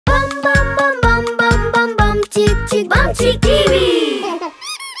Bumcheek TV.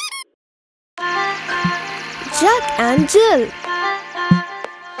 Jack and Jill.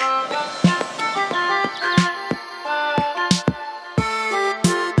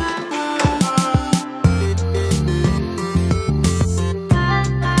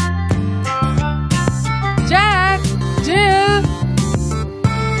 Jack, Jill.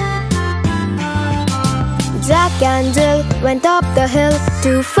 Jack and Jill went up the hill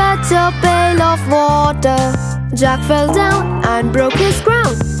to fetch a pail of water. Jack fell down and broke his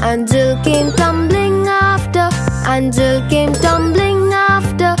crown, and Jill came tumbling after, and Jill came tumbling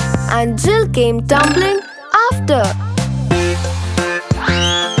after, and Jill came tumbling after.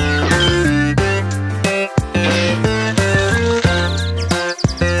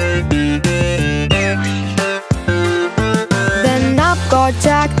 Then up got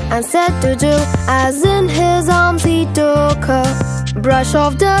Jack and said to Jill, as in his arms he took her, brush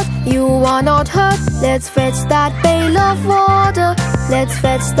off dirt, you are not hurt. Let's fetch that pail of water. Let's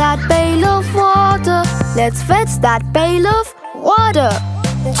fetch that pail of water. Let's fetch that pail of water.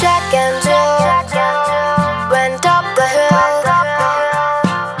 Jack and Jill went up the hill.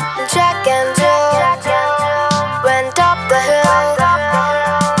 Jack and Jill went up the hill.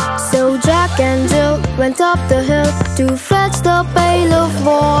 So Jack and Jill went up the hill to fetch the pail of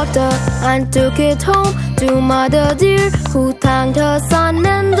water, and took it home to Mother dear, who thanked her son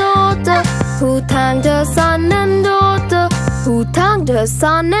and daughter, who thanked her son and daughter, who thanked her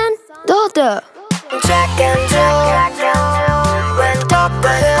son and daughter. Jack and Jill went up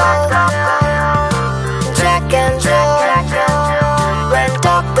the hill. Jack and Jill went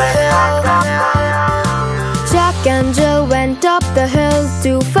up the hill. Jack and Jill went up the hill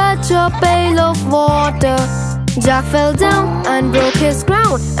to fetch a pail of water. Jack fell down and broke his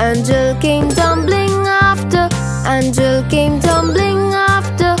crown, and Jill came tumbling after, and Jill came tumbling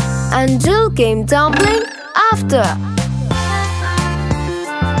after, and Jill came tumbling after.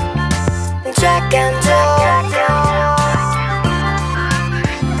 Jack and Jill,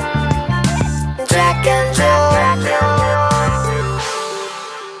 Jack and Jill,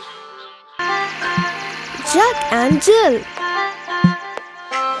 Jack and Jill.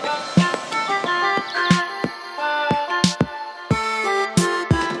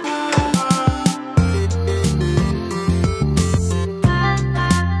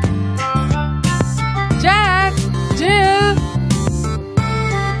 Jack, Jill.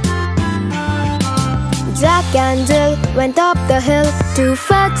 Jack and Jill went up the hill to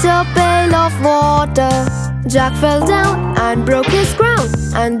fetch a pail of water. Jack fell down and broke his crown,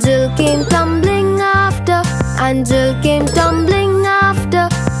 and Jill came tumbling after, and Jill came tumbling after,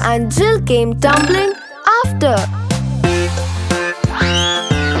 and Jill came tumbling after.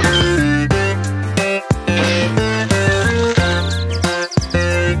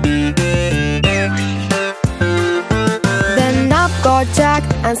 Then up got Jack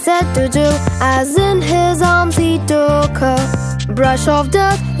and said to Jill, as in his arms he took her, brush off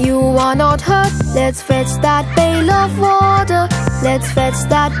dirt, you are not hurt. Let's fetch that pail of water. Let's fetch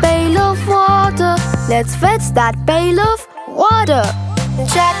that pail of water. Let's fetch that pail of water.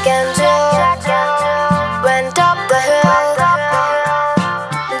 Jack and Jill went up the hill.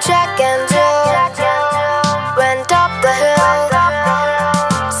 Jack and Jill went up the hill.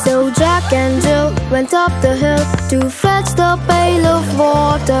 So Jack and Jill went up the hill to fetch the pail of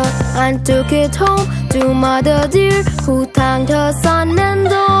water, and took it home to Mother dear, who thanked her son and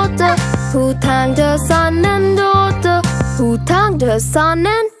daughter, who thanked her son and daughter, who thanked her son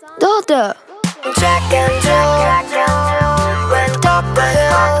and daughter. Jack and Jill went up the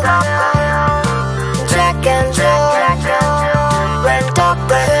hill. Jack and Jill went up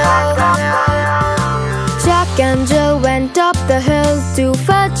the hill. Jack and Jill went up the hill to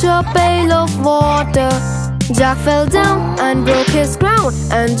fetch a pail of water. Jack fell down and broke his crown,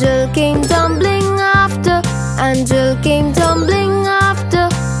 and Jill came tumbling after, and Jill came tumbling after,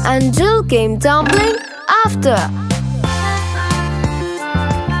 and Jill came tumbling after.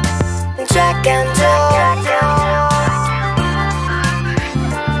 Jack and Jill,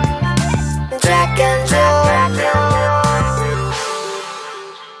 Jack and Jill,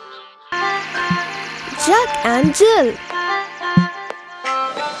 Jack and Jill.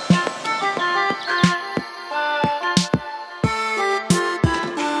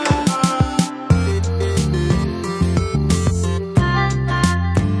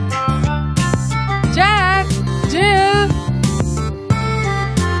 Jack, Jill.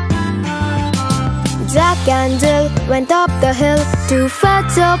 Jack and Jill went up the hill to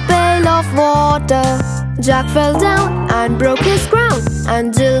fetch a pail of water. Jack fell down and broke his crown,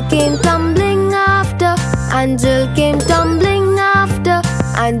 and Jill came tumbling after, and Jill came tumbling after,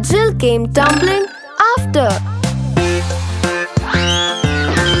 and Jill came tumbling after.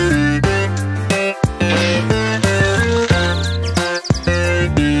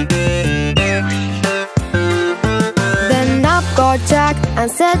 Jack and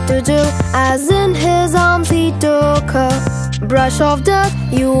said to Jill, as in his arms he took her. Brush off dirt,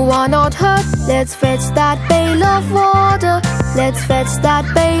 you are not hurt. Let's fetch that pail of water. Let's fetch that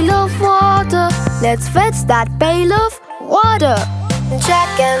pail of water. Let's fetch that pail of water.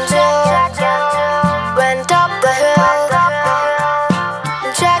 Jack and Jill went up the hill.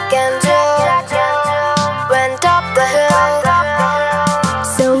 Jack and Jill went up the hill.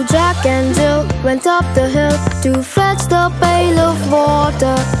 So Jack and Jill went up the hill to fetch the pail of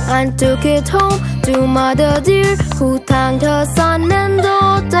water and took it home to Mother dear, who thanked her son and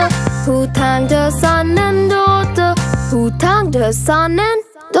daughter, who thanked her son and daughter, who thanked her son and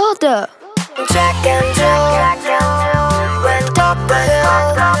daughter. Jack and Jill went up the hill.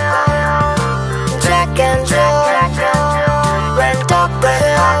 Jack and Jill went up the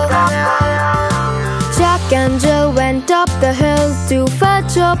hill. Jack and Jill went up the hill to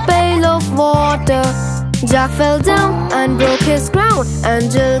fetch a pail of water. Jack fell down and broke his crown,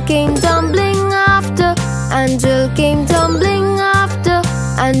 and Jill came tumbling after, and Jill came tumbling after,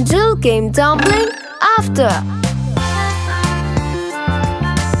 and Jill came tumbling after.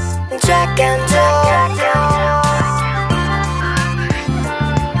 Jack and Jill,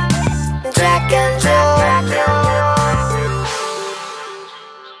 Jack and Jill,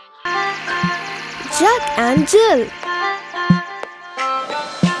 Jack and Jill.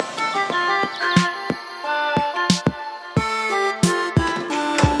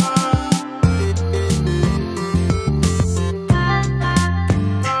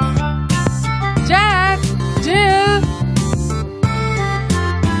 Jack, Jill.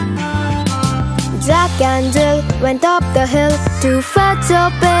 Jack and Jill went up the hill to fetch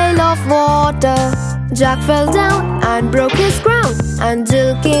a pail of water. Jack fell down and broke his crown, and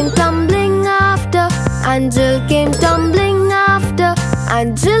Jill came tumbling after, and Jill came tumbling after,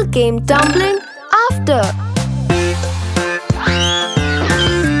 and Jill came tumbling after.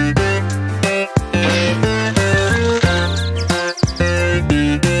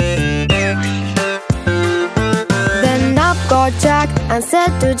 Then up got Jack and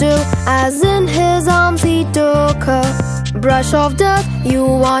said to Jill, as in his arms he took her. Brush off dirt, you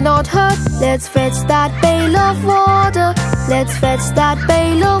are not hurt. Let's fetch that pail of water. Let's fetch that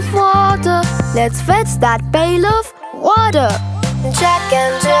pail of water. Let's fetch that pail of water. Jack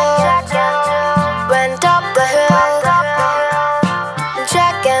and Jill went up the hill.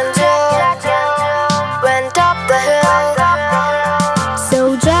 Jack and Jill went up the hill.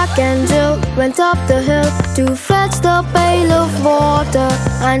 So Jack and Jill went up the hill to fetch the pail of water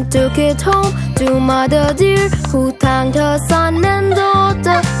and took it home to Mother dear, who thanked her son and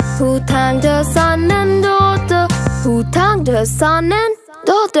daughter, who thanked her son and daughter, who thanked her son and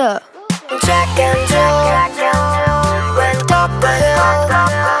daughter. Jack and Jill went up the hill.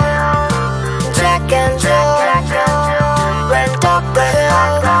 Jack and Jill went up the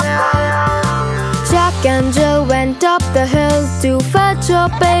hill. Jack and Jill went up the hill to fetch a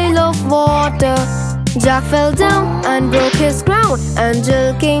pail of water. Jack fell down and broke his crown, and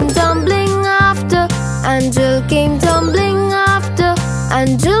Jill came tumbling after, and Jill came tumbling after,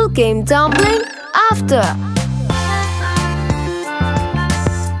 and Jill came tumbling after.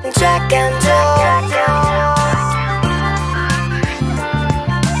 Jack and Jill,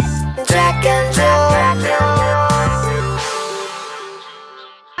 Jack and Jill,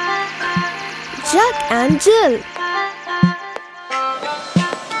 Jack and Jill.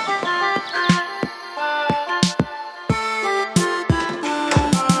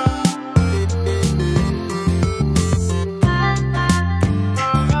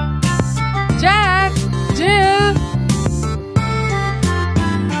 Jack, Jill.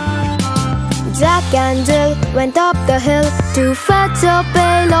 Jack and Jill went up the hill to fetch a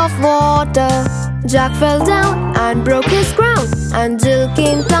pail of water. Jack fell down and broke his crown, and Jill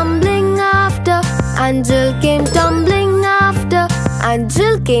came tumbling after, and Jill came tumbling after, and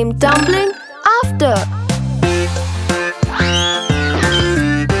Jill came tumbling after.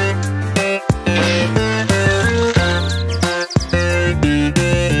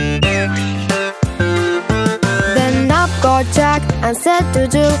 Then up got Jack and said to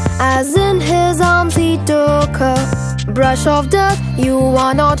Jill, as in his arms he took her. Brush off dirt, you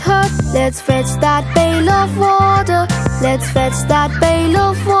are not hurt. Let's fetch that pail of water. Let's fetch that pail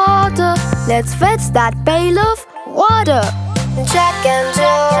of water. Let's fetch that pail of water. Jack and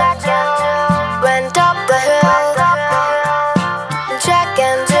Jill went up the hill. Jack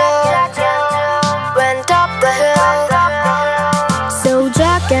and Jill went up the hill. So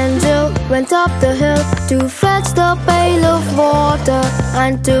Jack and Jill went up the hill to fetch the pail of water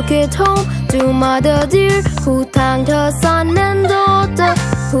and took it home to Mother dear, who thanked her son and daughter,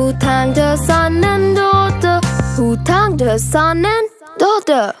 who thanked her son and daughter, who thanked her son and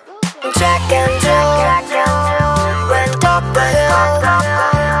daughter. Jack and Jill went up the hill.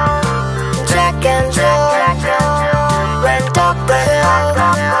 Jack and Jill went up the hill.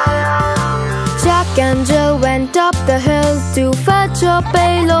 Jack and Jill went up the hill to fetch a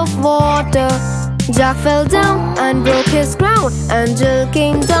pail of water. Jack fell down and broke his crown, and Jill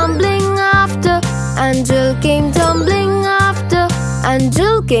came tumbling after. And Jill came tumbling after. And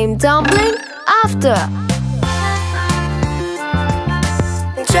Jill came tumbling after.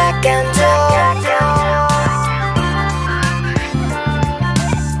 Jack and Jill,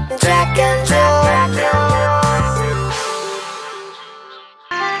 Jack and Jill,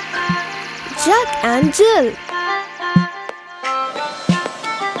 Jack and Jill.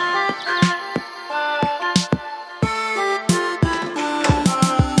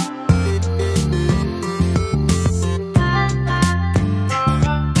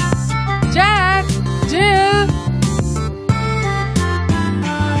 Jack, Jill.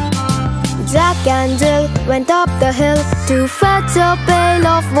 Jack and Jill went up the hill to fetch a pail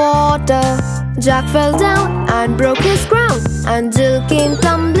of water. Jack fell down and broke his crown, and Jill came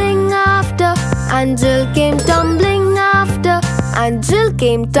tumbling after. And Jill came tumbling after. And Jill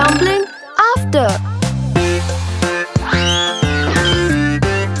came tumbling after.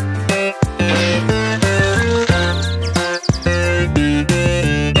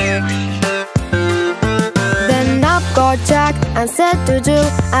 Then up got Jack and said to Jill,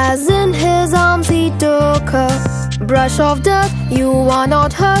 as in his arms he took her. Brush off dirt, you are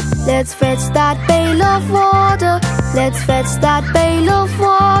not hurt. Let's fetch that pail of water. Let's fetch that pail of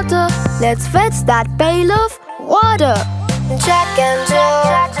water. Let's fetch that pail of water. Jack and Jill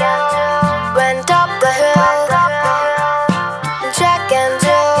went up the hill. Jack and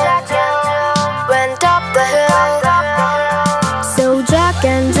Jill went up the hill. So Jack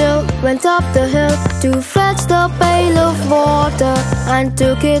and Jill went up the hill to fetch the pail of water, and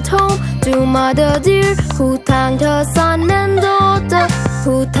took it home to Mother dear, who thanked her son and daughter.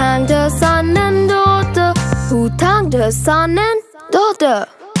 Who thanked her son and daughter. Who thanked her son and daughter.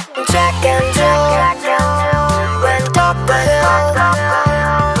 Jack and Jill went up the hill.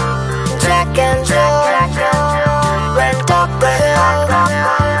 Jack and Jill went up the hill.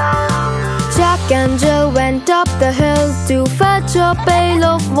 Jack and Jill went up the hill to fetch a pail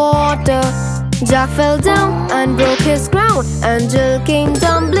of water. Jack fell down and broke his crown, and Jill came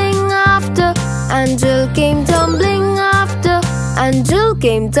tumbling after. And Jill came tumbling after. And Jill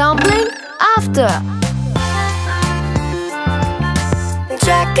came tumbling after.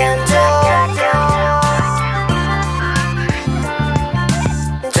 Jack and Jill,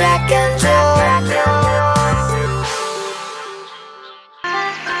 Jack and Jill,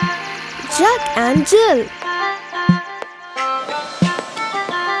 Jack and Jill.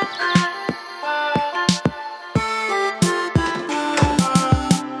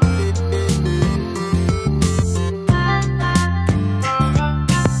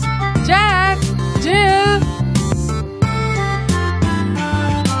 Jack, Jill.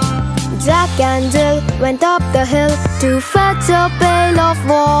 Jack and Jill went up the hill to fetch a pail of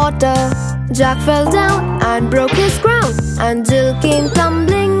water. Jack fell down and broke his crown, and Jill came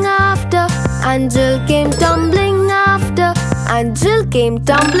tumbling after. And Jill came tumbling after. And Jill came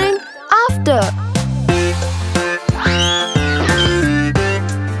tumbling after.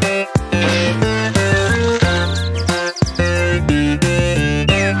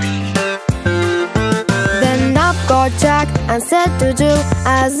 Then up got Jack and said to Jill,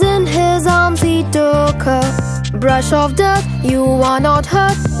 as in his arms he took her. Brush off dirt, you are not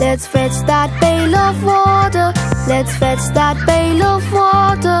hurt. Let's fetch that pail of water. Let's fetch that pail of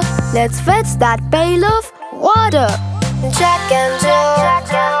water. Let's fetch that pail of water. Jack and Jill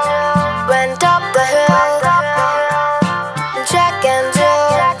went up the hill. Jack and Jill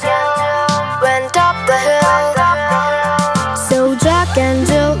went up the hill. So Jack and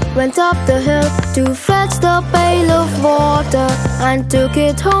Jill went up the hill to fetch the pail of water, and took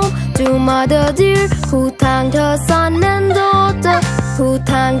it home to Mother dear, who thanked her son and daughter. Who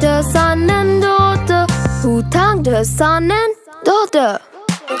thanked her son and daughter. Who thanked her son and daughter.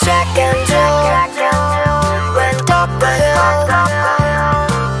 Jack and Jill went up the hill.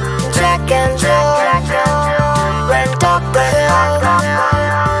 Jack and Jill went up the hill.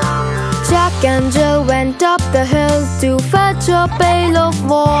 Jack and Jill went up the hill to fetch a pail of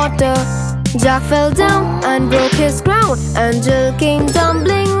water. Jack fell down and broke his crown, and Jill came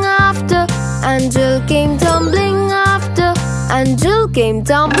tumbling after. And Jill came tumbling after. And Jill came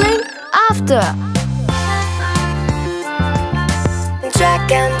tumbling after.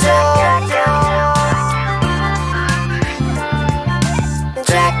 Jack and Jill,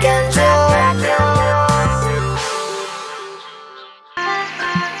 Jack and Jill,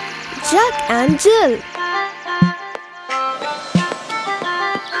 Jack and Jill.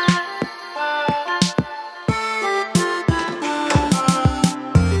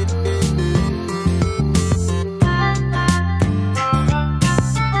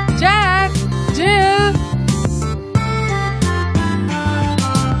 Jack, Jill.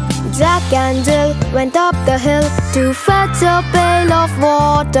 Jack and Jill went up the hill to fetch a pail of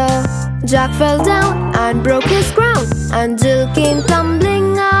water. Jack fell down and broke his crown, and Jill came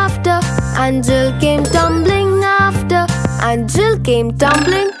tumbling after, and Jill came tumbling after, and Jill came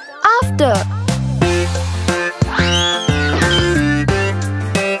tumbling after.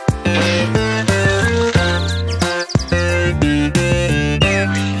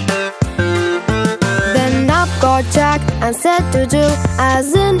 Then up got Jack and said to Jill,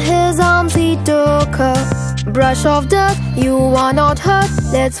 as in his arms he took her, brush off dirt, you are not hurt.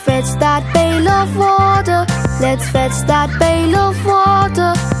 Let's fetch that pail of water. Let's fetch that pail of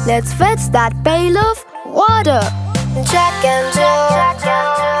water. Let's fetch that pail of water. Jack and Jill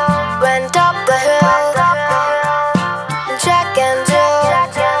went up the hill. Jack and Jill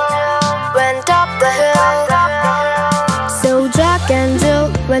went up the hill. So Jack and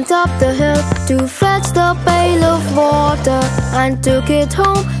Jill went up the hill to fetch the pail of water, and took it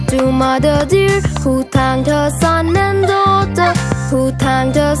home to Mother dear, who thanked her son and daughter, who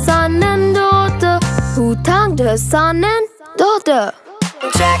thanked her son and daughter, who thanked her son and daughter.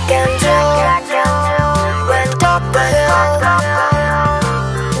 Jack and Jill went up the hill.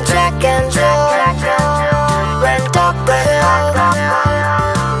 Jack and Jill went up the hill.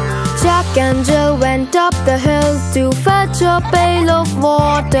 Jack and Jill went up the hill to fetch a pail of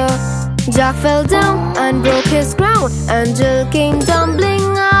water. Jack fell down and broke his crown, and Jill came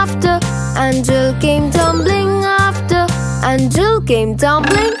tumbling after, and Jill came tumbling after, and Jill came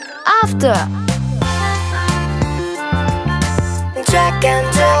tumbling after. Jack and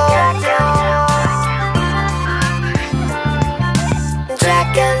Jill,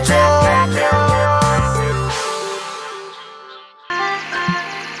 Jack and Jill,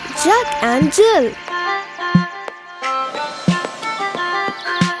 Jack and Jill.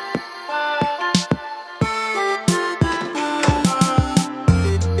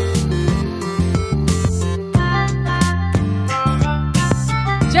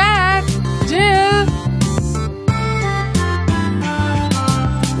 Jack, Jill.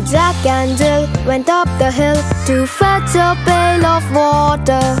 Jack and Jill went up the hill to fetch a pail of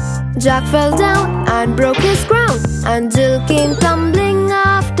water. Jack fell down and broke his crown, and Jill came tumbling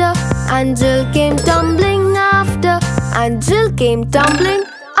after, and Jill came tumbling after, and Jill came tumbling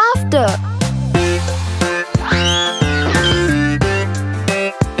after.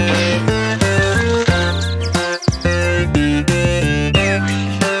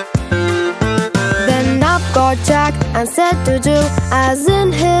 Then up got Jack and said to Jill, as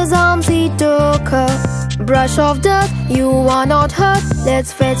in his arms he took her, brush off dirt, you are not hurt.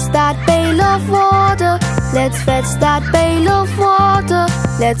 Let's fetch that pail of water. Let's fetch that pail of water.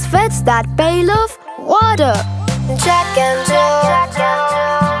 Let's fetch that pail of water. Jack and Jill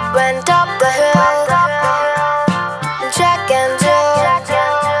went up the hill. Jack and Jill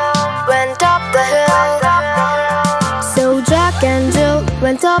went up the hill. So Jack and Jill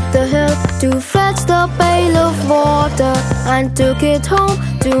went up the hill to fetch the pail of water, and took it home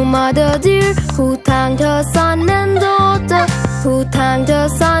to Mother dear, who thanked her son and daughter, who thanked her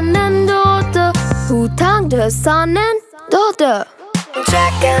son and daughter, who thanked her son and daughter.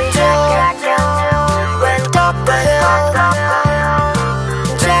 Jack and Jill went up the hill.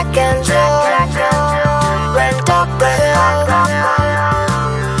 Jack and Jill went up the hill.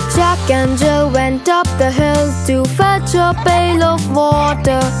 Jack and Jill went up the hill to fetch a pail of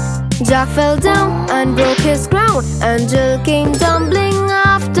water. Jack fell down and broke his crown, and Jill came tumbling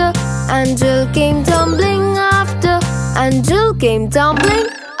after, and Jill came tumbling after, and Jill came tumbling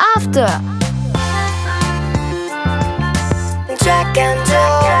after. Jack and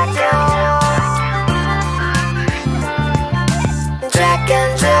Jill, Jack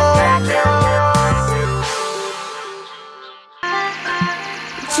and Jill,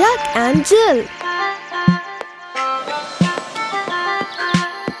 Jack and Jill.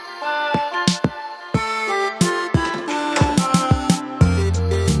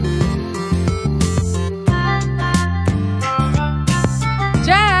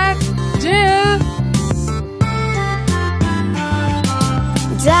 Jack, Jill.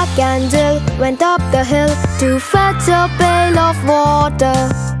 Jack and Jill went up the hill to fetch a pail of water.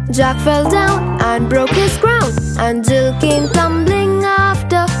 Jack fell down and broke his crown, and Jill came tumbling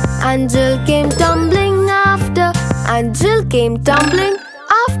after, and Jill came tumbling after, and Jill came tumbling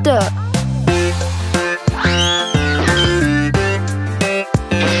after.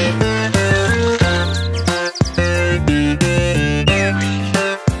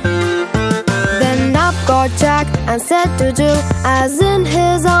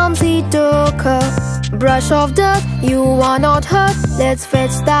 Brush off dirt, you are not hurt. Let's fetch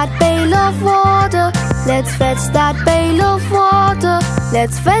that pail of water. Let's fetch that pail of water.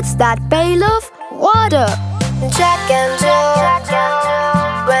 Let's fetch that pail of water. Jack and Jill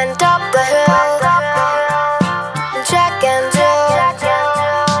went up the hill. Jack and Jill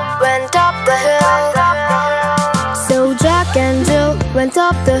went up the hill. So Jack and Jill went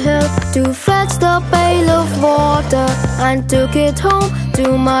up the hill to fetch the pail of water and took it home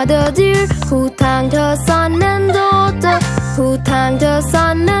to Mother dear, who thanked her son and daughter. Who thanked her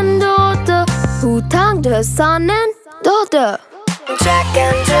son and daughter. Who thanked her son and daughter. Jack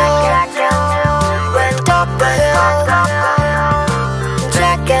and Jill went up the hill.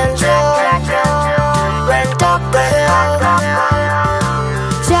 Jack and Jill went up the hill.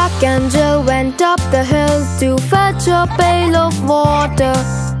 Jack and Jill went up the hill to fetch a pail of water.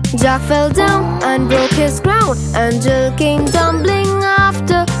 Jack fell down and broke his crown, and Jill came tumbling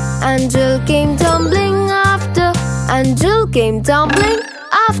after. And Jill came tumbling after. And Jill came tumbling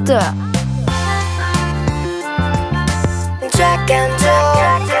after. Jack and Jill.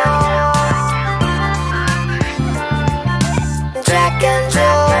 Jack and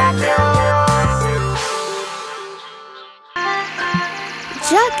Jill.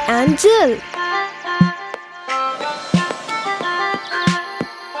 Jack and Jill.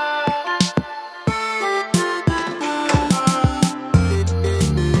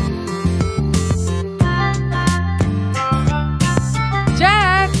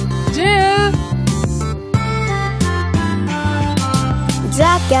 Jack, Jill.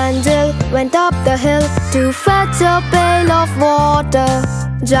 Jack and Jill went up the hill to fetch a pail of water.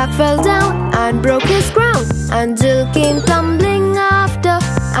 Jack fell down and broke his crown, and Jill came tumbling after.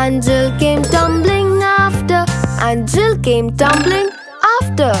 And Jill came tumbling after. And Jill came tumbling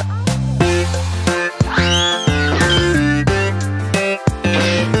after.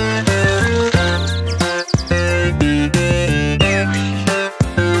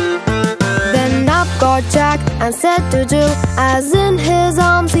 Then up got Jack and said to Jill, as in his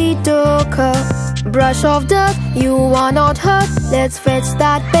arms he took her. Brush off dirt, you are not hurt. Let's fetch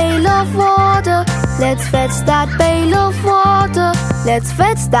that pail of water. Let's fetch that pail of water. Let's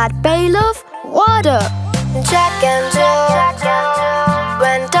fetch that pail of water. Jack and Jill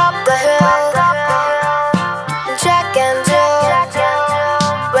went up the hill. Jack and Jill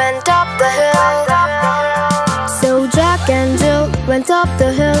went up the hill. So Jack and Jill went up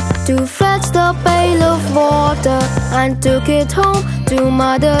the hill to fetch the pail of water and took it home to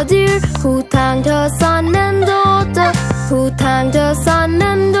Mother dear, who thanked her son and daughter. Who thanked her son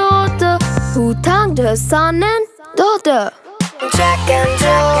and daughter. Who thanked her son and daughter. Jack and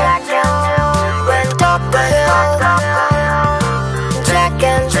Jill went up the hill. Jack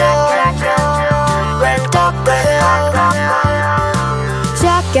and Jill went up the hill.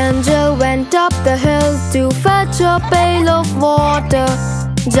 Jack and Jill went up the hill to fetch a pail of water.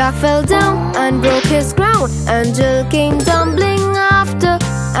 Jack fell down and broke his crown, and Jill came tumbling after.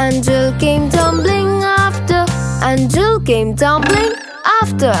 And Jill came tumbling after. And Jill came tumbling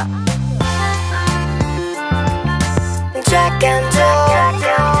after. Jack and Jill.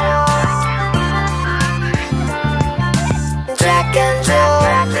 Jack and Jill.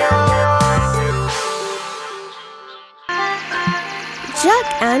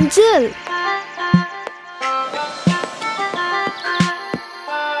 Jack and Jill.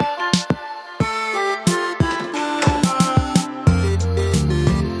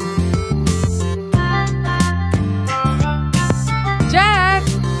 Jack,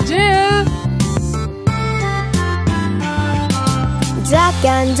 Jill. Jack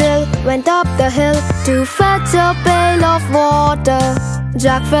and Jill went up the hill to fetch a pail of water.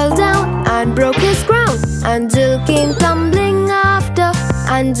 Jack fell down and broke his crown, and Jill came tumbling after.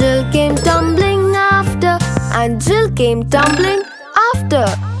 And Jill came tumbling after. And Jill came tumbling after.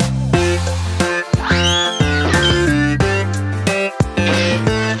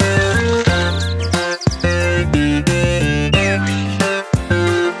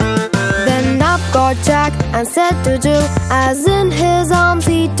 Then up got Jack and said to Jill, as in his arms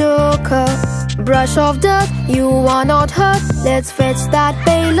he took her. Brush off dirt, you are not hurt. Let's fetch that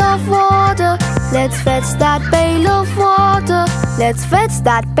pail of water. Let's fetch that pail of water. Let's fetch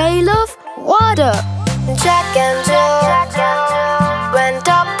that pail of water. Jack and Jill went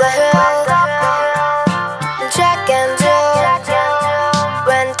up the hill. Jack and Jill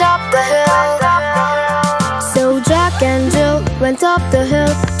went up the hill. So Jack and Jill went up the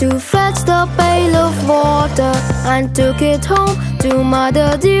hill to fetch the pail of water and took it home to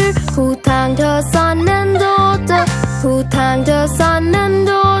Mother dear, who thanked her son and daughter. Who thanked her son and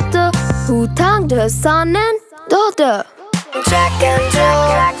daughter. Who thanked her son and daughter. Jack and Jill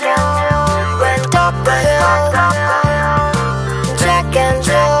went up the and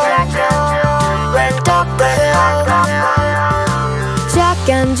Jill went up the hill. Jack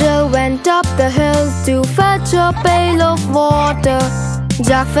and Jill went up the hill to fetch a pail of water.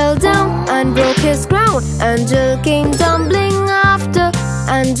 Jack fell down and broke his crown, and Jill came tumbling after.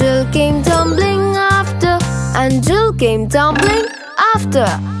 And Jill came tumbling after. And Jill came tumbling after.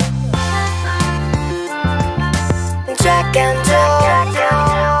 Jack and Jill,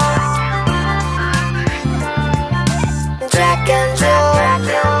 Jack and Jill,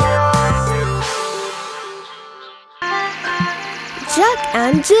 Jack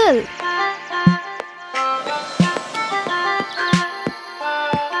and Jill.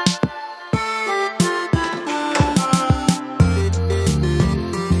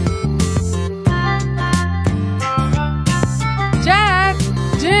 Jack,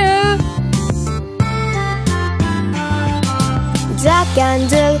 Jill. Jack and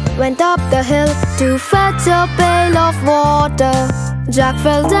Jill went up the hill to fetch a pail of water. Jack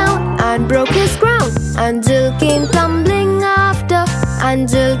fell down and broke his crown, and Jill came tumbling after. And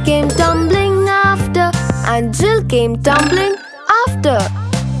Jill came tumbling after. And Jill came tumbling after.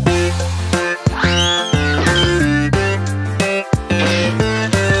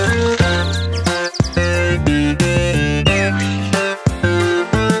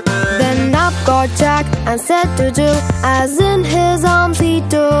 Then up got Jack and said to Jill, as in his arms he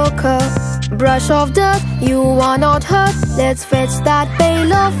took her. Brush off dirt, you are not hurt. Let's fetch that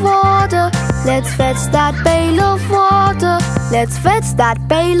pail of water. Let's fetch that pail of water. Let's fetch that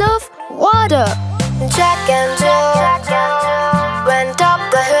pail of water. Jack and Jill went up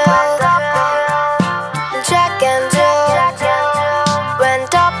the hill. Jack and Jill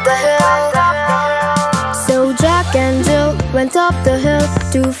went up the hill. So Jack and Jill went up the hill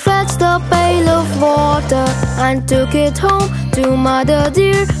to fetch the pail of water, and took it home to Mother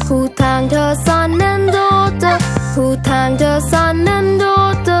dear, who thanked her son and daughter. Who thanked her son and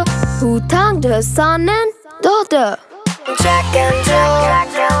daughter. Who thanked her son and daughter. Jack and Jill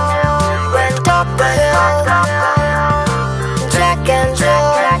went up the hill. Jack and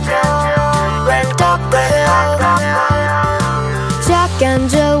Jill went up the hill. Jack and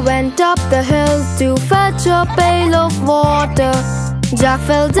Jill went up the hill to fetch a pail of water. Jack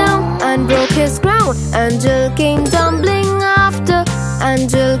fell down and broke his crown, and Jill came tumbling after. And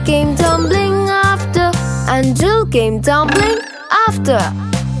Jill came tumbling after. And Jill came tumbling after.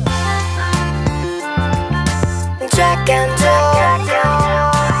 Jack and Jill,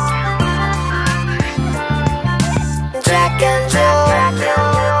 Jack and Jill,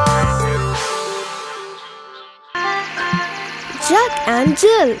 Jack and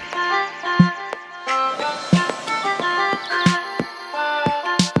Jill.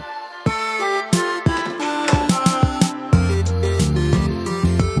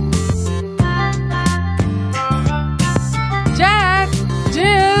 Jack,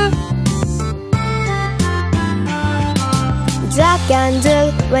 Jill. Jack and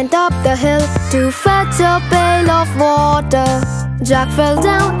Jill went up the hill to fetch a pail of water. Jack fell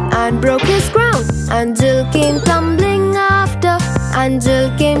down and broke his crown, and Jill came tumbling after. And Jill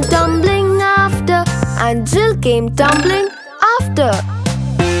came tumbling after. And Jill came tumbling after.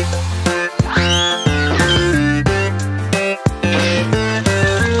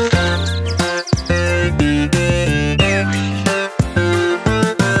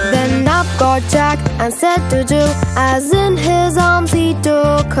 Then up got Jack and said to Jill, as in his arms he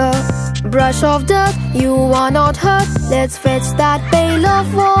took her. Brush off dirt, you are not hurt. Let's fetch that pail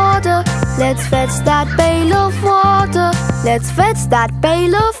of water. Let's fetch that pail of water. Let's fetch that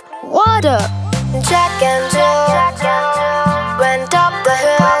pail of water. Jack and Jill went up the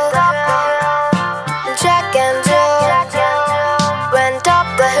hill. Jack and Jill went up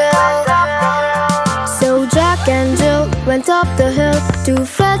the hill. So Jack and Jill went up the hill to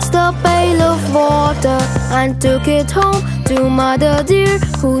fetch the pail of water, and took it home to Mother dear,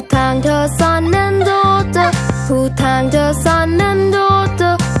 who thanked her son and daughter. Who thanked her son and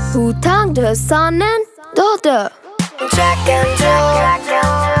daughter. Who thanked her son and daughter. Jack and Jill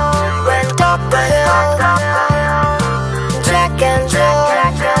went up the hill. Jack and Jill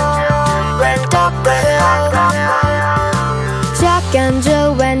went up the hill. Jack and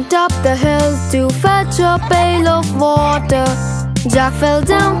Jill went up the hill to fetch a pail of water. Jack fell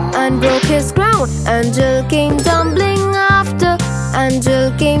down and broke his crown, and Jill came tumbling after. And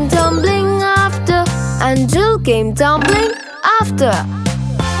Jill came tumbling after. And Jill came tumbling after.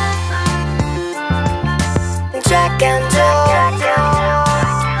 Jack and Jill,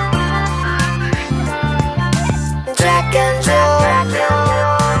 Jack and Jill,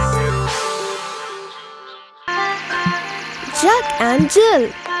 Jack and Jill.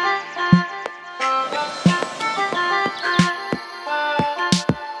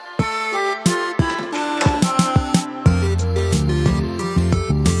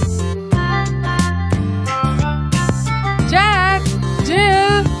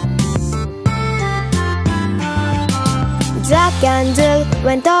 Jack and Jill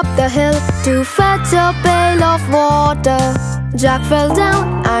went up the hill to fetch a pail of water. Jack fell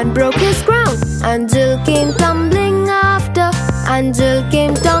down and broke his crown, and Jill came tumbling after, and Jill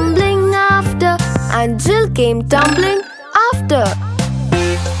came tumbling after, and Jill came tumbling after.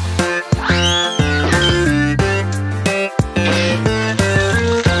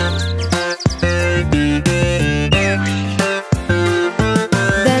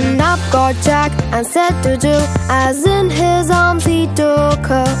 Then up got Jack and said to Jill, as in his arms he took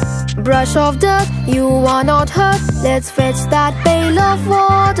her, brush off dirt, you are not hurt. Let's fetch that pail of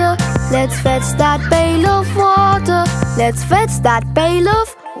water. Let's fetch that pail of water. Let's fetch that pail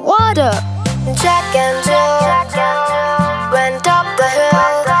of water. Jack and Jill went up the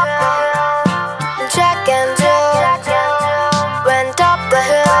hill. Jack and Jill went up the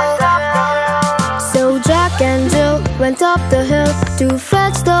hill. So Jack and Jill went up the hill to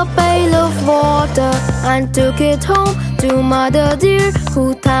fetch the pail of water, and took it home to Mother dear,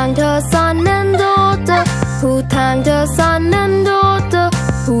 who thanked her son and daughter, who thanked her son and daughter,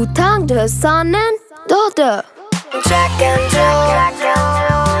 who thanked her son and daughter. Jack and Jill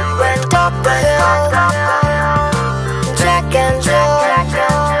went up the hill. Jack and Jill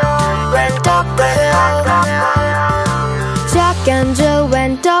went up the hill. Jack and Jill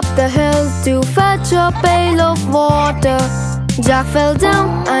went up the hill to fetch a pail of water. Jack fell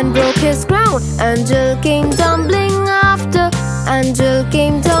down and broke his crown, and Jill came tumbling after, and Jill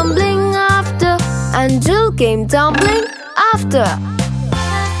came tumbling after, and Jill came tumbling after.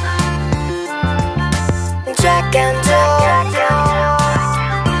 Jack and Jill,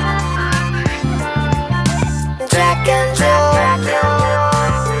 Jack and Jill.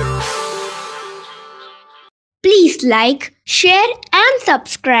 Please like, share and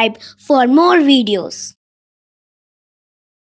subscribe for more videos.